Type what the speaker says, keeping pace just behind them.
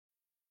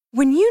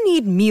When you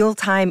need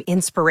mealtime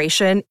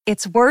inspiration,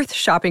 it's worth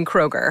shopping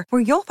Kroger,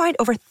 where you'll find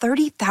over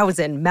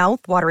 30,000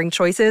 mouth-watering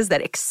choices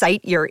that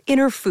excite your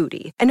inner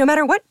foodie. And no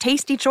matter what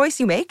tasty choice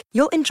you make,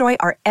 you'll enjoy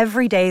our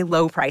everyday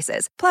low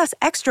prices, plus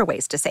extra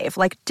ways to save,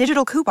 like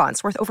digital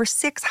coupons worth over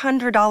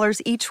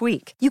 $600 each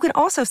week. You can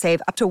also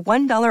save up to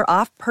 $1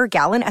 off per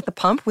gallon at the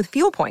pump with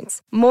fuel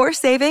points. More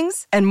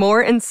savings and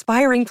more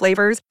inspiring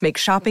flavors make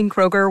shopping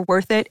Kroger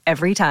worth it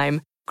every time.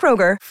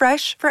 Kroger,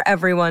 fresh for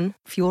everyone.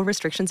 Fuel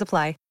restrictions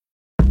apply.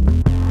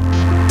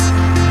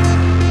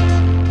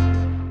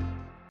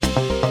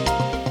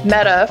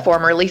 Meta,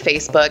 formerly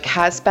Facebook,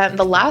 has spent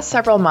the last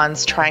several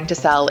months trying to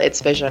sell its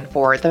vision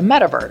for the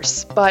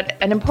metaverse. But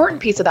an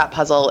important piece of that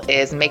puzzle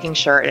is making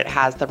sure it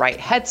has the right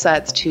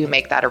headsets to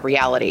make that a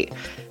reality.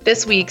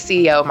 This week,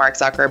 CEO Mark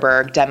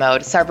Zuckerberg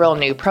demoed several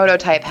new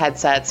prototype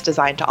headsets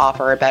designed to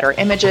offer better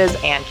images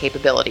and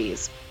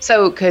capabilities.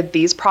 So could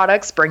these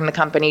products bring the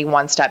company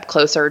one step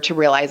closer to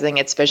realizing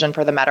its vision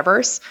for the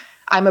metaverse?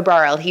 I'm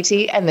Abrar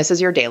El-Hiti, and this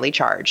is your Daily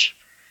Charge.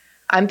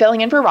 I'm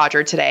filling in for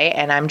Roger today,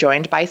 and I'm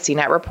joined by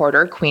CNET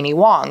reporter Queenie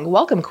Wong.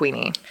 Welcome,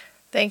 Queenie.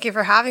 Thank you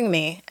for having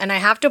me. And I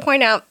have to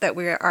point out that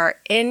we are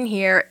in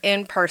here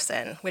in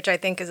person, which I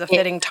think is a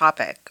fitting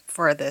topic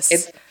for this.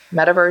 It's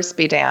metaverse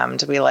be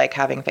damned. We like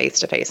having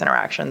face-to-face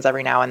interactions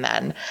every now and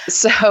then.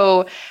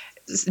 So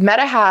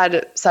Meta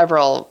had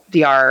several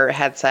VR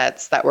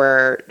headsets that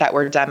were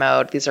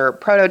demoed. These are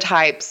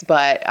prototypes,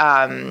 but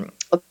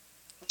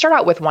start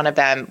out with one of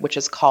them, which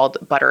is called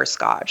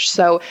Butterscotch.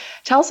 So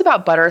tell us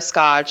about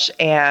Butterscotch,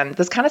 and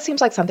this kind of seems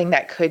like something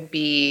that could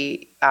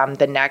be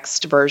the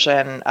next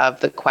version of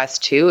the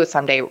Quest 2,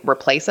 someday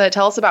replace it.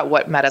 Tell us about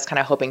what Meta's kind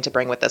of hoping to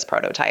bring with this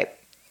prototype.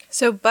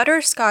 So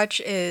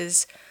Butterscotch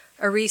is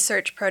a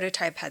research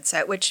prototype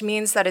headset, which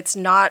means that it's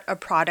not a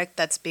product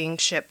that's being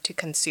shipped to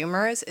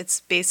consumers. It's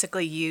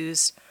basically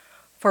used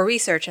for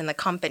research in the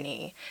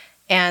company.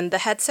 And the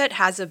headset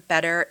has a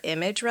better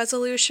image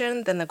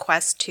resolution than the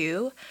Quest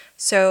 2.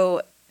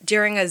 So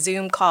during a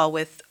Zoom call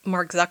with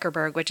Mark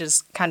Zuckerberg, which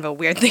is kind of a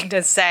weird thing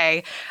to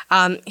say,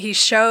 he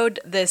showed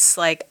this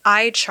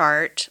eye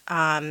chart,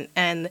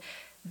 and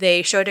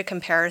they showed a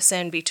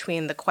comparison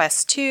between the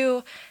Quest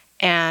 2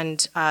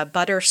 and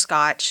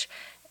Butterscotch,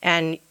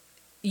 and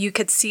you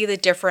could see the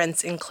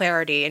difference in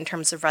clarity in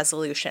terms of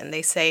resolution.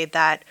 They say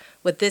that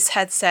with this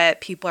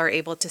headset, people are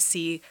able to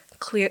see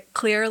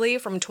clearly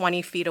from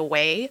 20 feet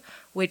away,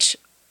 which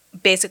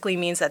basically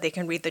means that they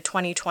can read the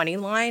 20/20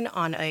 line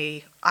on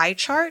a eye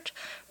chart.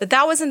 But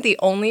that wasn't the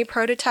only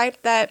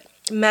prototype that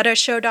Meta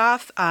showed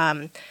off.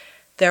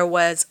 There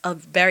was a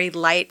very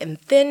light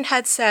and thin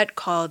headset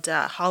called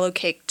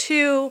HoloCake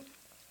 2.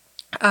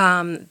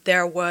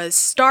 There was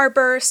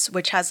Starburst,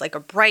 which has a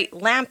bright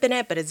lamp in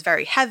it, but is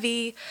very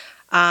heavy.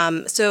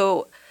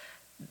 So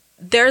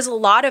there's a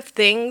lot of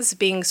things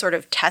being sort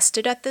of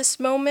tested at this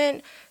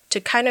moment to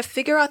kind of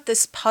figure out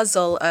this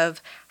puzzle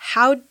of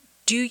how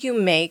do you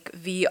make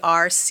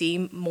VR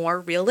seem more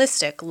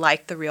realistic,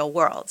 like the real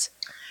world?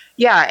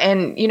 Yeah,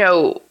 and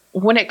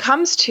when it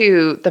comes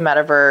to the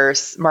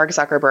metaverse, Mark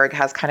Zuckerberg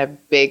has kind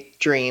of big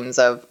dreams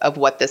of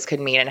what this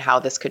could mean and how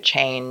this could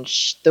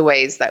change the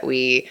ways that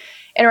we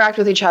interact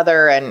with each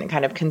other and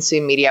kind of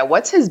consume media.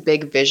 What's his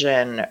big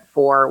vision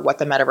for what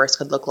the metaverse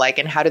could look like,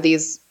 and how do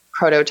these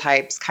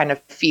prototypes kind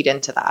of feed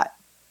into that?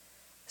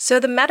 So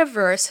the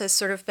metaverse has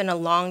sort of been a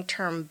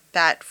long-term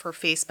bet for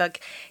Facebook,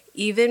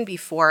 even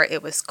before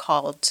it was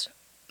called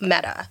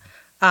Meta.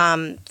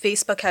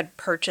 Facebook had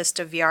purchased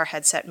a VR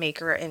headset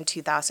maker in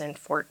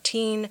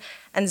 2014,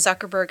 and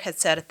Zuckerberg had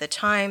said at the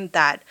time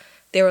that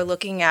they were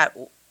looking at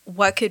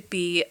what could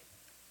be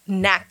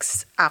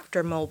next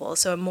after mobile,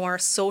 so a more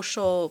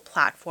social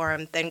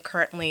platform than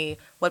currently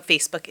what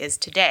Facebook is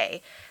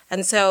today.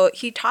 And so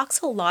he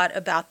talks a lot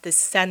about this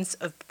sense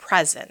of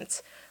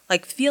presence,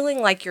 like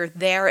feeling like you're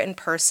there in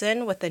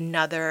person with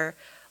another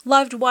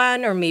loved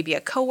one or maybe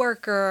a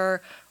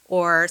coworker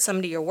or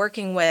somebody you're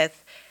working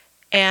with,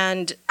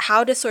 and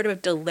how to sort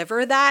of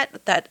deliver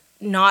that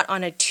not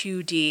on a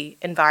 2D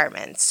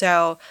environment.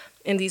 So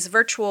in these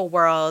virtual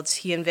worlds,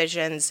 he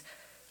envisions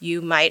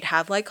you might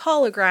have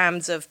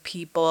holograms of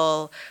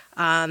people,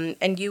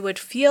 and you would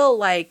feel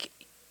like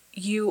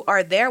you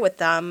are there with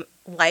them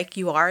like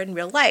you are in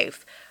real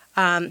life.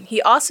 He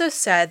also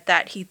said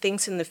that he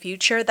thinks in the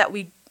future that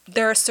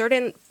there are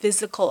certain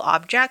physical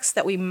objects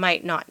that we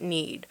might not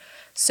need.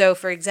 So,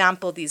 for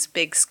example, these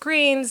big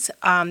screens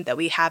that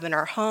we have in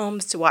our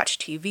homes to watch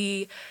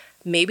TV,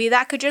 maybe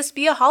that could just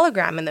be a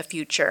hologram in the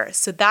future.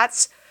 So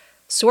that's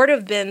sort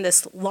of been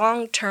this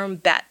long-term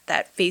bet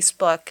that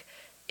Facebook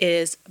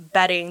is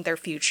betting their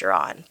future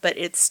on. But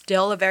it's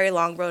still a very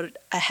long road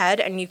ahead,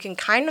 and you can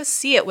kind of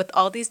see it with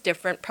all these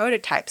different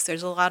prototypes.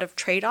 There's a lot of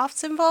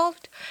trade-offs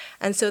involved,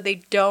 and so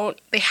they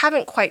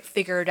haven't quite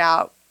figured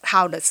out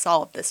how to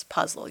solve this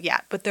puzzle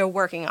yet, but they're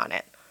working on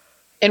it.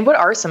 And what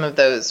are some of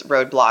those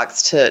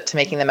roadblocks to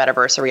making the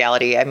metaverse a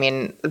reality? I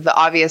mean, the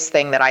obvious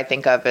thing that I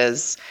think of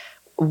is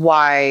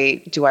why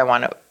do I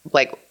want to,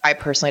 like, I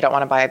personally don't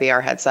want to buy a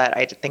VR headset.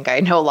 I think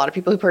I know a lot of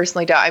people who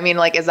personally don't. I mean,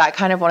 like, is that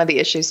kind of one of the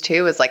issues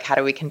too? Is like, how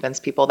do we convince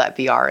people that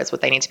VR is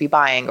what they need to be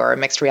buying, or a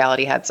mixed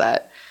reality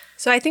headset?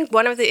 So I think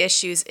one of the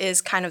issues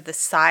is kind of the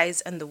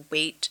size and the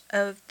weight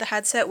of the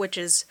headset, which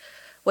is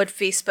what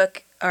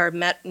Facebook or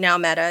now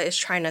Meta is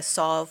trying to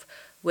solve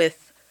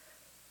with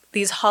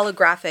these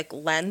holographic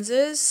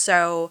lenses.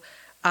 So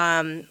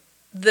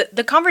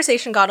the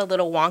conversation got a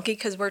little wonky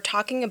because we're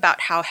talking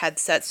about how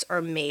headsets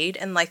are made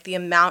and like the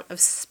amount of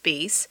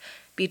space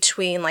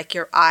between like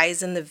your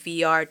eyes and the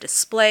VR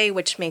display,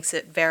 which makes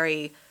it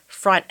very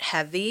front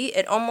heavy.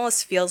 It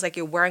almost feels like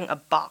you're wearing a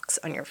box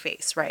on your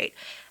face, right?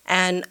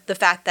 And the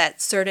fact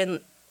that certain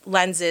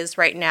lenses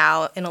right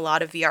now in a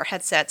lot of VR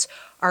headsets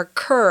are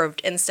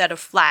curved instead of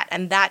flat,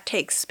 and that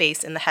takes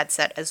space in the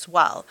headset as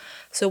well.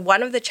 So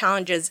one of the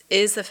challenges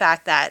is the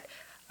fact that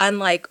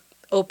unlike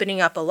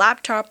opening up a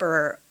laptop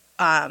or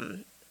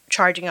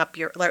charging up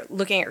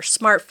looking at your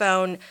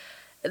smartphone,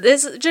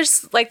 this is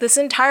just like this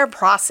entire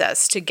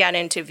process to get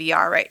into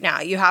VR right now.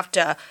 You have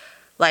to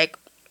like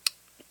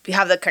you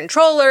have the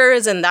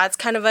controllers, and that's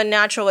kind of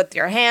unnatural with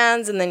your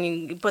hands, and then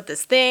you put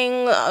this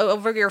thing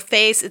over your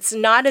face. It's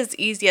not as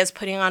easy as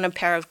putting on a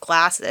pair of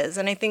glasses,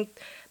 and I think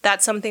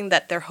that's something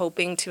that they're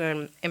hoping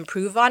to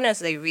improve on as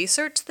they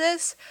research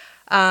this.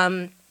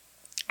 And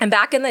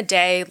back in the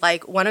day,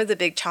 like one of the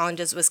big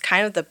challenges was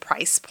kind of the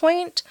price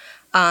point.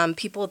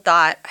 People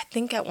thought, I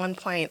think at one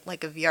point,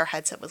 like a VR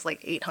headset was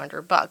like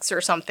 $800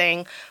 or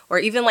something, or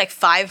even like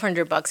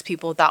 $500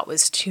 people thought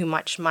was too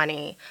much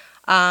money.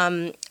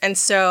 And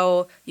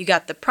so you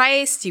got the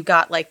price, you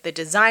got like the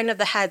design of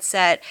the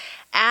headset,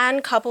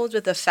 and coupled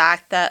with the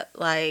fact that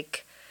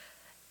like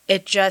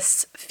it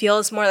just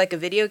feels more like a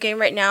video game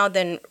right now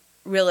than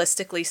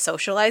realistically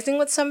socializing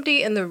with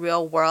somebody in the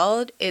real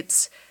world.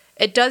 It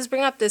does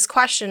bring up this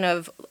question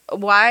of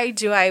why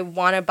do I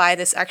want to buy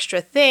this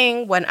extra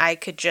thing when I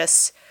could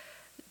just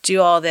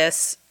do all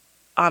this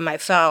on my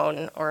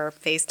phone or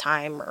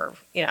FaceTime or,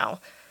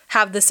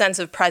 have the sense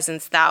of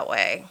presence that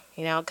way,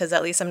 because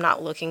at least I'm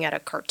not looking at a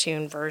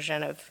cartoon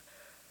version of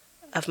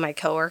my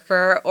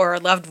coworker or a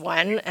loved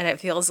one, and it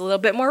feels a little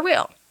bit more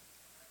real.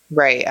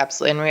 Right,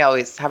 absolutely. And we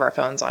always have our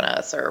phones on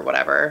us or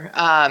whatever.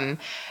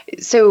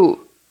 So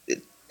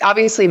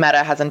obviously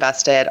Meta has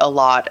invested a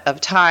lot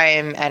of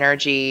time,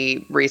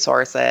 energy,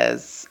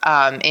 resources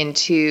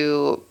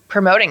into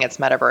promoting its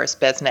metaverse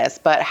business,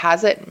 but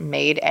has it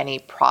made any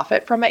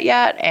profit from it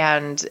yet?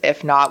 And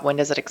if not, when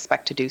does it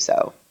expect to do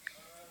so?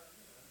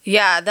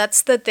 Yeah,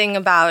 that's the thing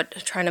about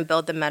trying to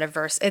build the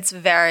metaverse. It's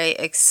very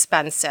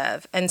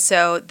expensive. And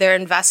so they're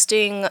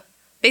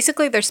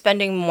they're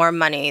spending more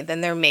money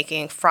than they're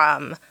making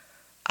from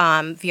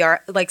VR,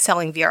 like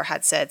selling VR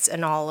headsets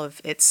and all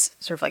of its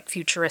sort of like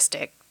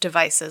futuristic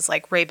devices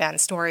like Ray-Ban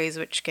Stories,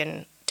 which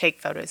can take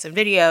photos and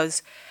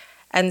videos.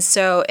 And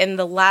so in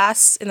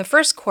the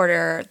first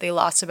quarter, they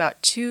lost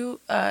about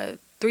 $3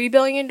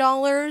 billion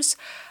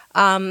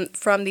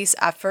from these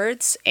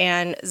efforts.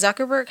 And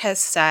Zuckerberg has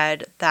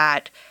said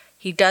that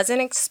he doesn't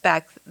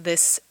expect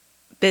this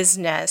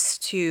business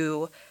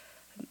to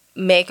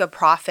make a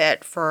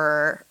profit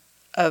for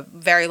a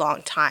very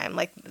long time.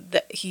 Like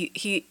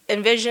he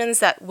envisions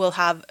that we'll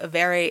have a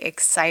very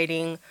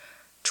exciting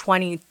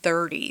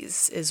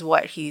 2030s is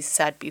what he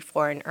said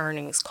before in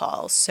earnings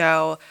calls.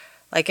 So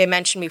like I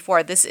mentioned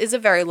before, this is a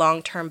very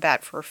long-term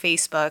bet for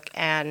Facebook,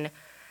 and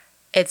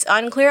it's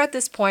unclear at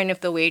this point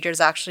if the wager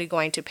is actually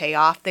going to pay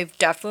off. They've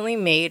definitely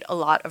made a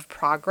lot of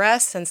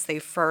progress since they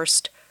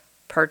first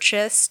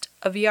purchased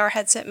a VR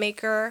headset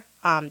maker.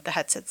 The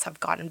headsets have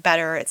gotten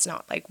better. It's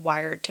not like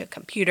wired to a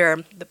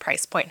computer. The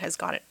price point has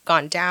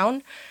gone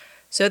down.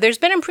 So there's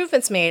been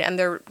improvements made, and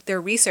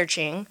they're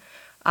researching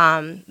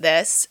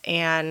this,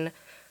 and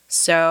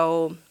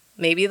so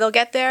maybe they'll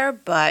get there,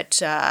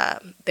 but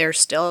they're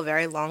still a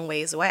very long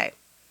ways away.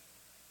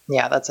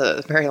 Yeah, that's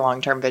a very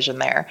long-term vision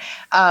there.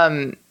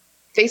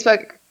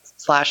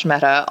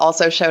 Facebook/Meta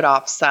also showed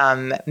off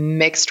some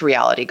mixed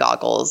reality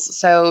goggles.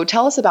 So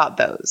tell us about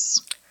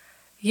those.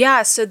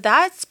 Yeah, so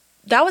that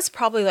was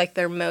probably like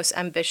their most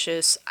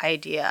ambitious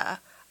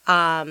idea.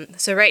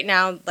 So right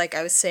now, like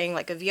I was saying,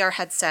 like a VR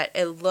headset,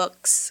 it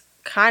looks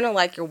kind of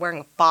like you're wearing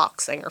a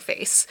box on your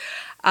face.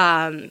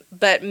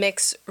 But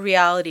mixed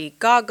reality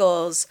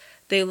goggles,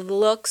 they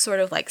look sort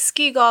of like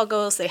ski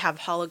goggles. They have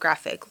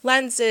holographic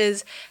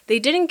lenses. They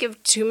didn't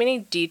give too many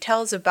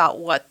details about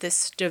what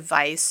this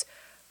device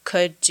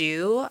could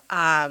do,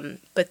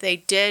 but they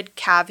did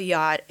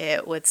caveat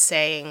it with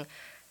saying,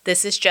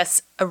 this is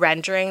just a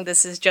rendering.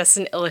 This is just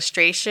an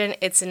illustration.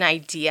 It's an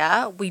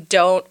idea. We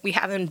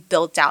haven't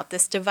built out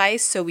this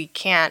device, so we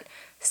can't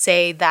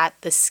say that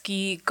the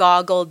ski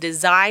goggle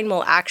design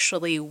will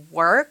actually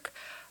work,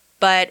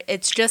 but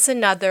it's just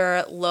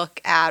another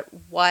look at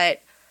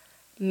what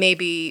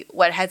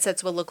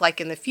headsets will look like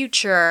in the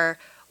future,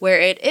 where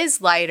it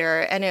is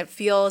lighter and it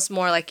feels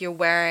more like you're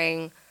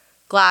wearing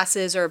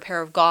glasses or a pair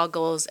of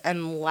goggles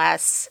and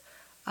less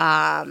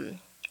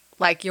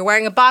like you're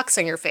wearing a box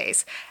on your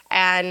face.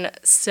 And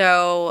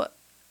so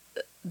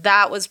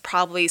that was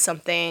probably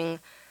something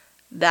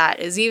that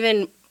is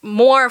even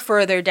more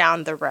further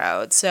down the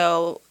road.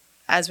 So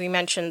as we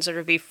mentioned sort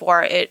of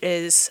before,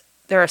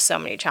 there are so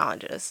many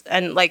challenges.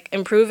 And like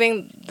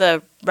improving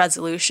the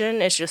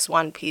resolution is just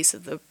one piece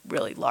of the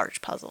really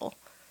large puzzle.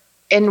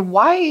 And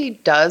why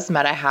does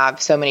Meta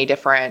have so many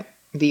different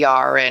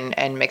VR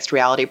and mixed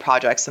reality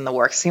projects in the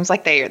works? Seems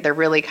like they're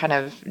really kind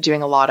of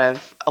doing a lot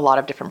of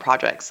different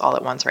projects all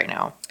at once right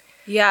now.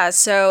 Yeah,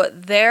 so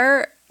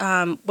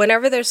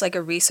whenever there's like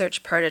a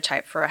research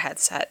prototype for a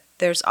headset,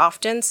 there's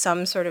often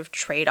some sort of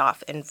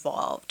trade-off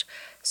involved.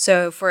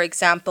 So for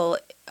example,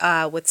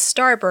 with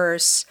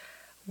Starburst,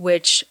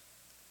 which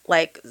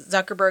like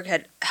Zuckerberg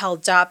had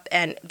held up,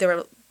 and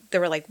there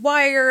were like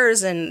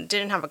wires and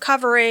didn't have a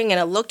covering and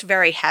it looked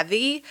very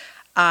heavy.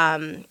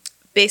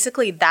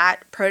 Basically,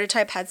 that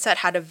prototype headset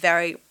had a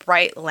very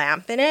bright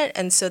lamp in it.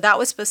 And so that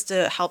was supposed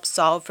to help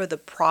solve for the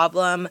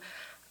problem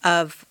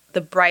of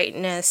the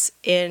brightness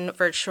in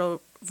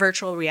virtual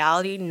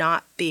reality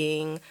not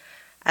being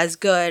as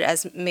good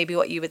as maybe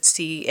what you would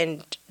see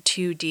in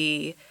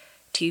 2D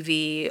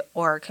TV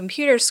or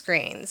computer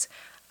screens.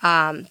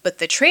 But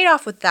the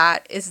trade-off with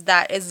that is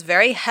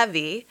very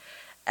heavy.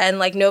 And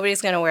like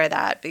nobody's going to wear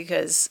that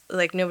because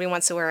like nobody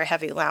wants to wear a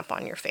heavy lamp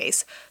on your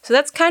face. So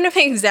that's kind of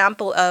an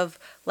example of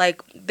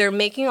like they're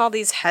making all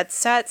these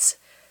headsets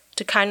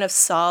to kind of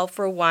solve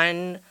for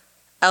one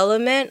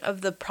element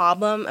of the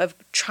problem of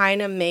trying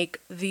to make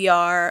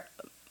VR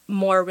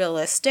more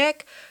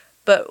realistic.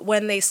 But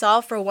when they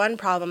solve for one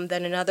problem,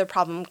 then another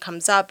problem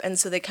comes up. And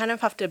so they kind of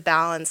have to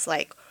balance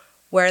like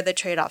where the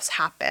trade-offs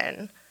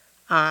happen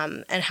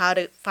and how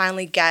to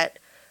finally get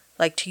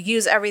like to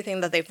use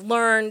everything that they've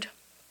learned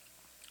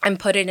and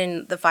put it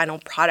in the final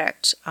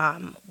product,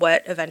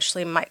 what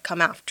eventually might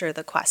come after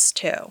the Quest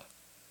 2.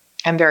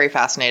 I'm very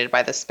fascinated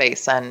by this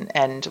space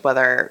and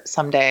whether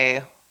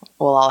someday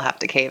we'll all have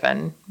to cave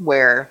and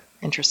wear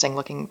interesting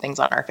looking things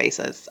on our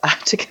faces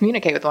to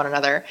communicate with one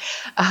another.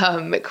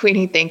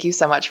 Queenie, thank you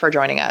so much for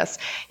joining us.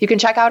 You can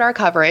check out our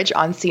coverage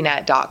on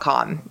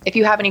cnet.com. If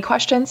you have any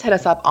questions, hit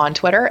us up on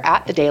Twitter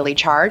 @The Daily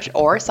Charge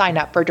or sign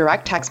up for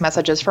direct text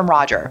messages from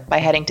Roger by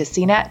heading to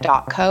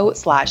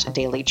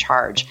cnet.co/Daily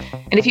Charge.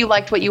 And if you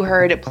liked what you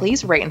heard,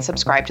 please rate and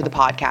subscribe to the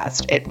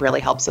podcast. It really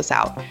helps us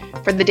out.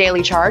 For The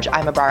Daily Charge,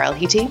 I'm Abrar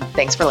El-Hiti.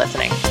 Thanks for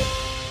listening.